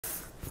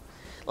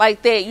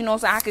like that, you know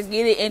what I'm saying? I could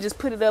get it and just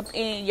put it up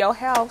in your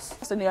house.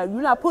 So now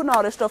you're not putting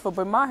all that stuff up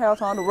in my house,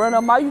 huh? To run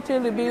up my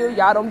utility bill.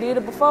 Y'all done did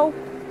it before,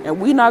 and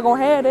we not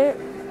gonna have that.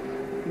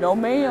 No,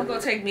 ma'am. I'm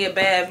gonna take me a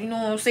bath, you know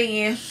what I'm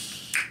saying?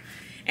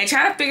 And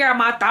try to figure out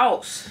my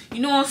thoughts, you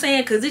know what I'm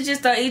saying? Cause it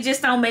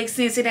just don't make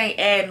sense. It ain't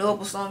adding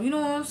up or something, you know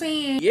what I'm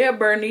saying? Yeah,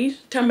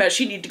 Bernice, talking about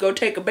she need to go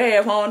take a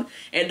bath, huh?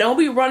 And don't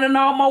be running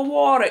all my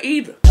water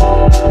either.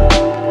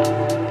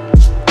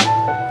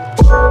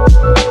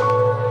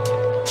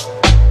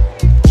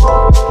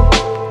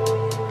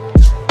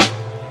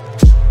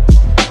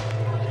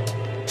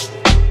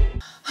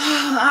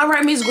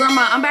 Alright, Miss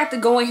Grandma, I'm about to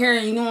go in here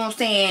and, you know what I'm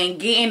saying,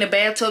 get in the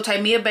bathtub,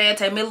 take me a bath,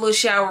 take me a little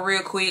shower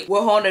real quick.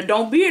 Well, honey,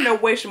 don't be in there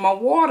wasting my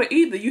water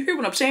either. You hear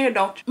what I'm saying,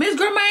 don't you? Miss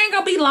Grandma ain't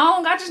gonna be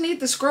long. I just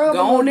need to scrub.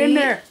 Go on in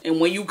there. And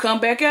when you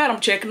come back out, I'm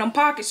checking them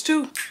pockets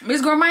too.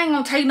 Miss Grandma ain't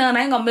gonna take none.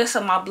 I ain't gonna mess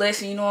up my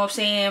blessing, you know what I'm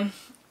saying?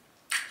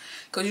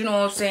 Cause you know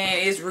what I'm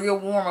saying, it's real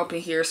warm up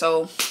in here.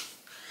 So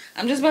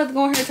I'm just about to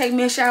go in here and take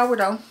me a shower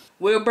though.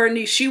 Well,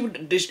 Bernice, she was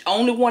the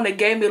only one that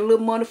gave me a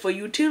little money for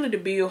utility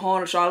bill,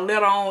 honey. So I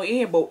let her on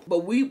in.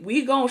 But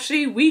we gonna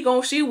see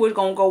what's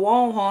gonna go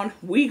on, honey.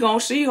 We gonna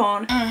see,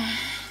 honey.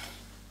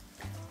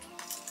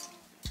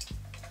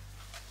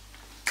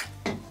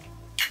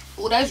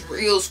 Oh, that's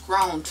real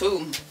strong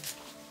too.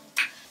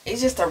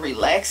 It's just a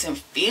relaxing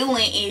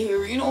feeling in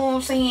here. You know what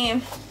I'm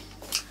saying?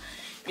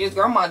 This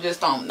grandma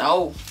just don't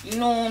know. You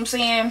know what I'm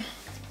saying?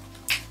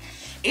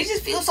 It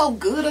just feels so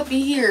good up in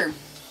here.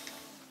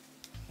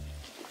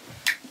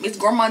 Miss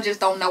Grandma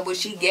just don't know what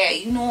she got.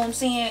 You know what I'm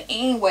saying?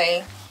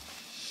 Anyway.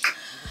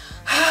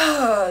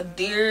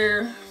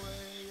 Dear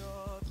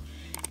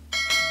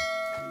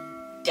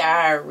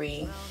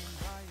diary.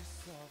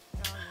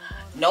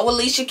 No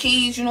Alicia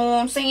Keys, you know what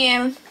I'm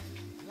saying?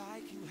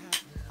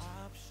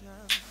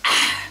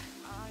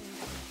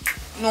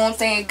 You know what I'm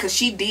saying? Cause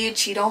she did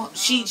cheat on,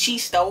 she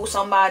stole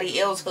somebody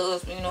else's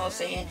husband, you know what I'm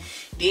saying?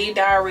 Dear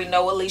diary,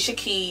 no Alicia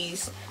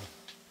Keys.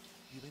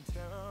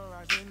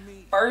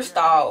 First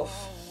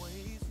off,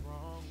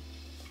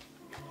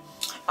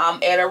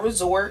 I'm at a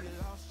resort.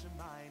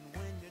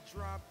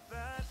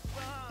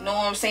 You know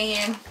what I'm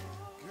saying?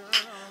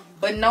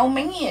 But no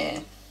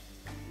man.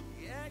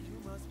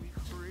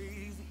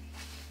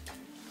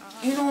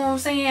 You know what I'm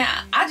saying?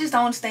 I just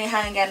don't understand how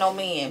I ain't got no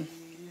man.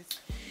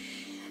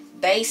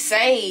 They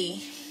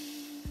say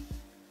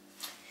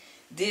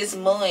this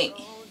month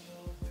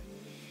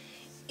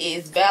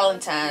is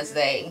Valentine's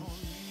Day.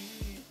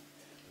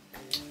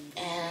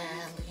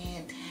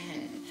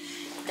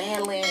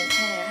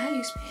 Valentine. How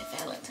you spell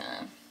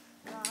Valentine?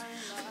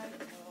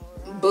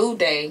 Boo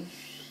Day.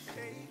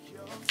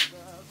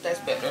 That's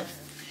better.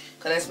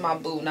 Cause that's my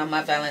boo, not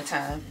my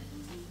Valentine.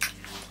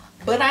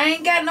 But I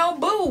ain't got no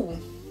boo.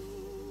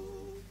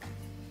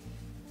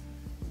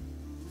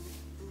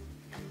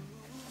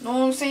 Know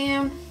what I'm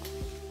saying?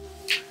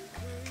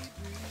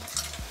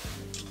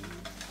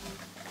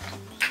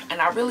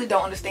 And I really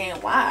don't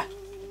understand why.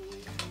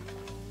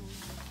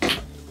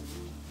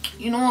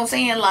 You know what I'm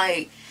saying?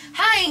 Like,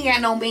 I ain't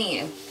got no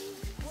man.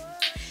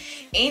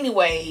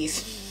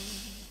 Anyways,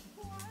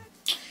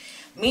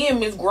 me and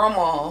Miss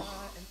Grandma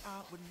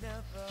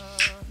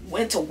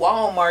went to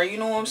Walmart. You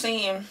know what I'm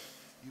saying?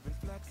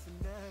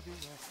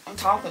 I'm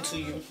talking to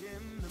you.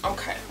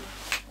 Okay.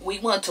 We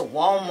went to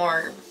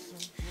Walmart.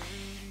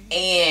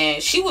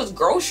 And she was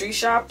grocery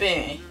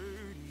shopping.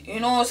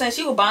 You know what I'm saying?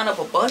 She was buying up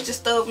a bunch of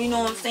stuff. You know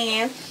what I'm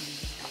saying?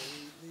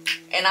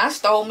 And I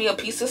stole me a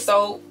piece of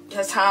soap.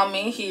 That's how I'm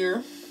in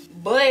here.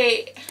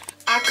 But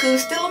I couldn't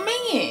steal a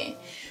man.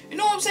 You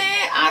know what I'm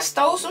saying? I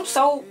stole some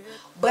soap,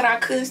 but I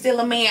couldn't steal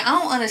a man. I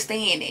don't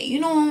understand that. You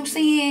know what I'm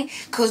saying?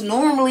 Because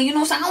normally, you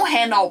know what I'm saying, I don't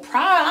have no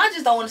problem. I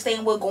just don't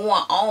understand what's going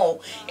on.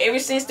 Ever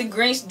since the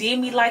Grinch did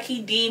me like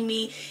he did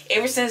me.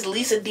 Ever since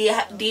Lisa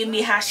did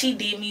me how she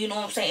did me. You know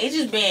what I'm saying? It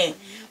just been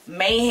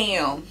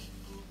mayhem.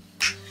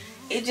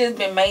 It just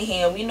been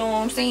mayhem. You know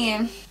what I'm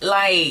saying?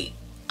 Like,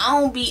 I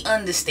don't be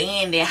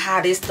understanding how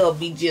this stuff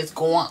be just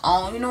going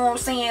on. You know what I'm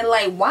saying?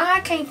 Like, why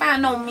I can't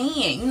find no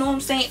men? You know what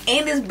I'm saying?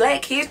 And it's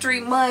Black History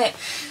Month.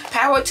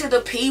 Power to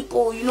the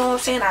people. You know what I'm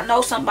saying? I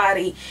know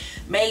somebody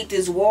made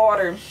this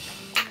water.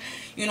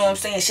 You know what I'm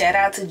saying? Shout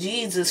out to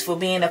Jesus for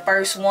being the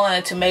first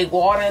one to make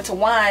water into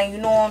wine. You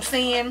know what I'm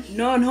saying?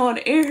 None,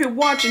 honey. In here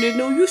watching this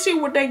news. You see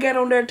what they got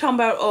on there talking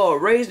about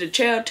raise the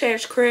child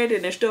tax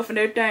credit and stuff and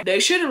everything. They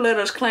should have let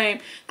us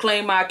claim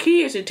our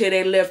kids until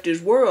they left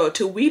this world.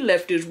 Till we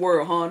left this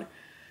world, honey.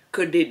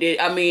 Cause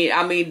I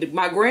mean,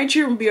 my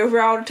grandchildren be over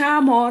here all the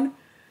time, honey.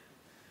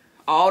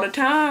 All the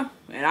time.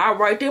 And I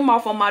write them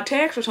off on my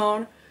taxes,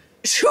 honey.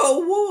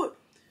 Sure would.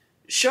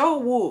 Sure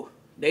would.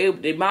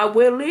 They might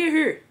well live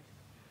here.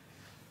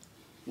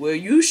 Well,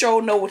 you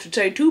sure know what to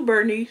say too,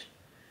 Bernice.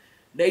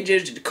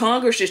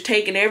 Congress just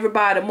taking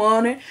everybody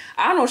money.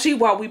 I don't see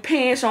why we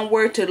paying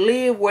somewhere to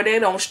live where they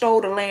don't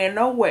stole the land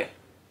no way.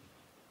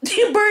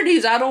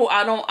 Bernice, I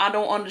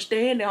don't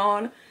understand it,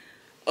 honey.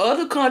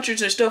 Other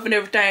countries and stuff and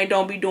everything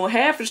don't be doing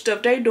half the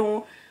stuff they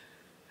doing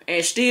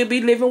and still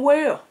be living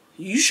well.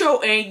 You sure,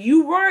 and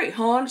you right,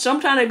 hon.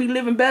 Sometimes they be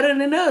living better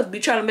than us.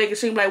 Be trying to make it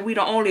seem like we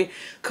the only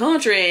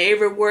country, and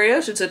everywhere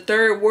else it's a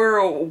third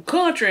world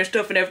country and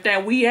stuff and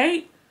everything. We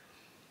ain't.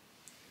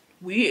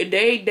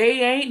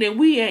 They ain't, and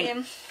we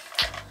ain't.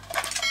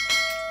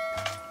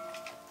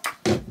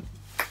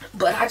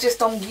 But I just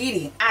don't get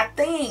it. I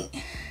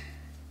think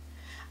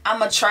I'm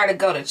gonna try to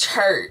go to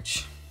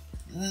church.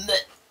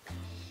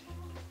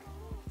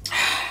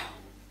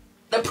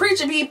 The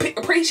preacher be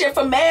preaching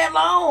for mad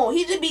long.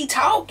 He just be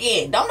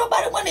talking. Don't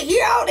nobody want to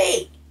hear all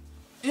that.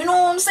 You know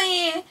what I'm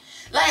saying?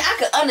 Like, I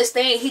could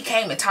understand he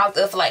came and talked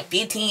to us for like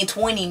 15,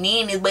 20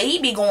 minutes, but he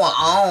be going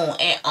on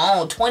and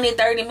on, 20,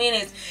 30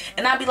 minutes.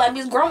 And I be like,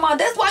 Miss Grandma,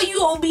 that's why you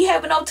don't be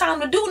having no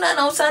time to do nothing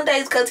on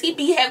Sundays, because he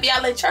be having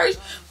y'all in church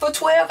for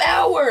 12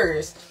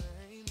 hours.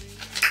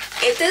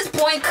 At this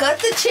point, cut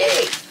the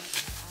check.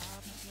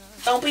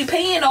 Don't be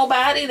paying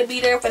nobody to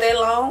be there for that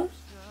long.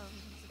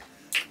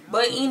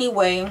 But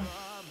anyway,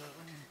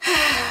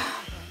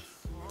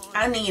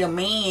 I need a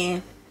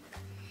man.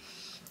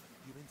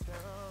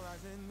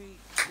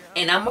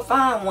 And I'm going to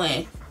find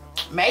one.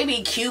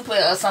 Maybe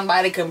Cupid or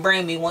somebody can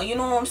bring me one. You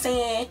know what I'm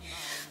saying?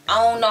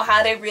 I don't know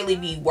how they really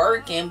be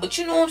working. But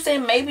you know what I'm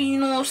saying? Maybe, you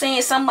know what I'm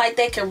saying? Something like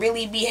that can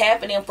really be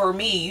happening for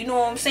me. You know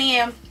what I'm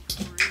saying?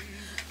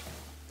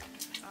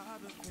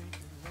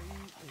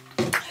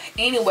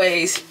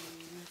 Anyways,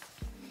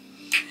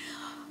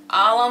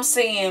 all I'm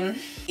saying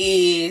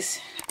is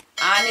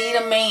I need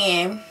a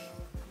man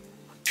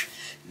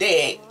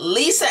that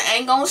Lisa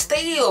ain't gonna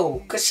steal,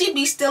 because she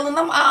be stealing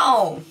them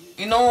all.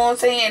 You know what I'm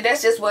saying?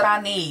 That's just what I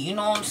need. You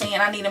know what I'm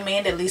saying? I need a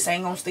man that Lisa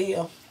ain't gonna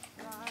steal.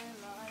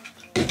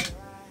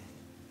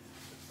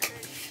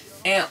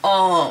 And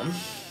oh,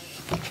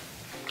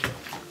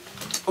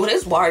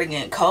 this water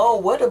getting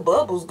cold. Where the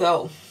bubbles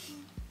go?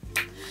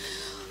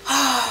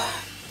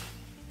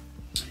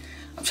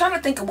 I'm trying to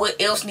think of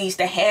what else needs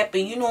to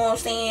happen. You know what I'm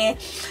saying?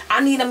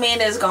 I need a man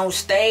that's gonna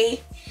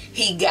stay.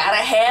 He gotta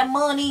have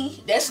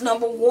money. That's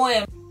number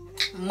one.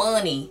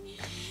 Money.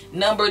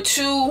 Number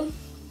two,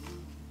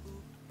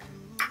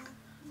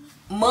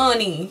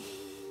 money.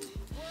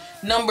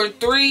 Number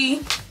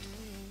three,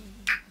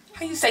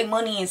 how you say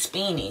money in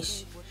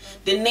Spanish?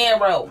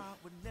 Dinero.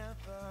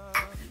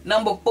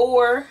 Number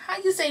four, how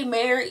you say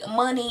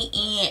money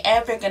in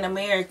African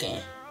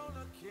American?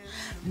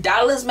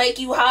 Dollars make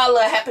you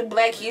holler. Happy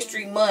Black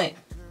History Month.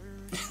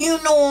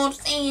 You know what I'm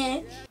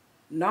saying?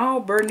 No,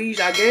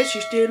 Bernice, I guess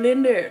you're still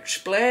in there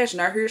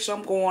splashing. I hear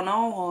something going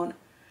on, honey.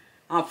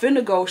 I'm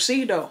finna go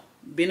see, though.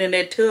 Been in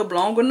that tub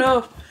long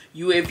enough.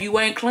 If you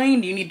ain't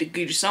clean, you need to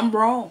get you something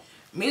wrong.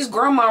 Miss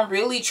Grandma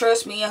really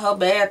trusts me in her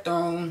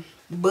bathroom,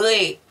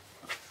 but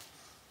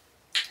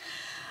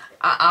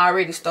I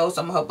already stole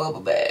some of her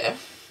bubble bath.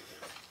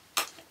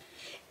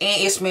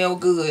 And it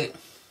smelled good.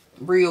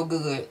 Real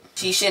good.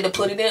 She should have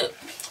put it up.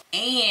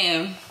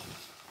 And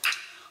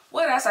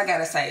what else I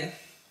gotta say?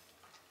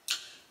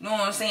 You know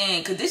what I'm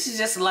saying? Because this is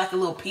just like a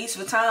little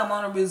peaceful time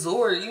on a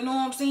resort. You know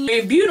what I'm saying?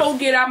 If you don't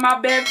get out my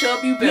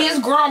bathtub, you better. Miss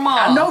Grandma.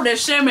 I know that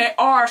Sammy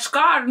R.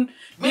 Scotton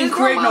didn't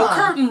create no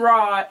curtain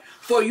rod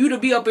for you to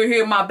be up in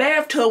here in my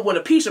bathtub with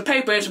a piece of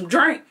paper and some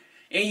drink.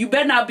 And you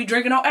better not be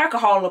drinking no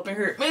alcohol up in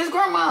here. Miss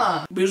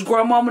Grandma. Miss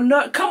Grandmama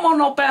Nut, come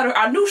on up out of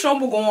here. I knew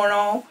something was going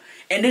on.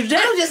 And I'm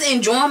just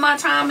enjoying my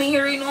time in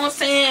here, you know what I'm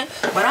saying?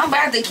 But I'm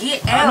about to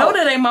get out. I know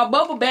that ain't my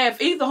bubble bath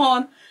either,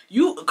 hon.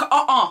 You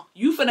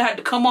finna have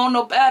to come on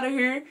up out of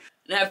here.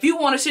 Now, if you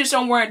want to sit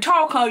somewhere and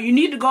talk, hon, you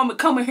need to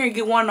come in here and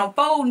get one of them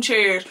folding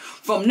chairs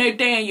from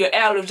Nathaniel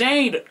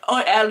Alexander,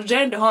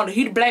 hon.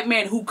 He the black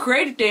man who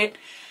created that.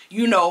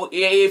 You know,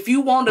 if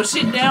you want to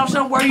sit down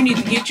somewhere, you need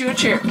to get you a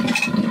chair.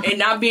 And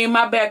not be in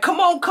my bag. Come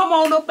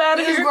on up out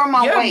of here.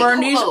 Yeah,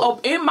 Bernice up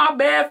in my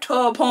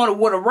bathtub, hon,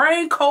 with a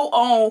raincoat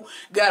on,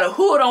 got a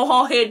hood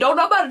on her head. Don't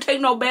nobody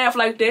take no bath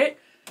like that.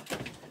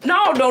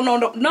 No.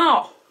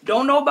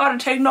 Don't nobody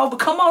take no, but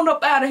come on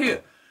up out of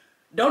here.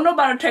 Don't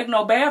nobody take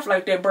no bath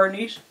like that,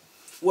 Bernice.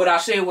 What I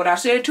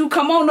said too,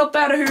 come on up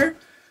out of here.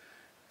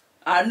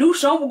 I knew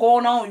something was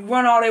going on. You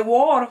run all that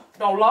water.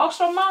 Don't lost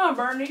your mind,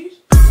 Bernice.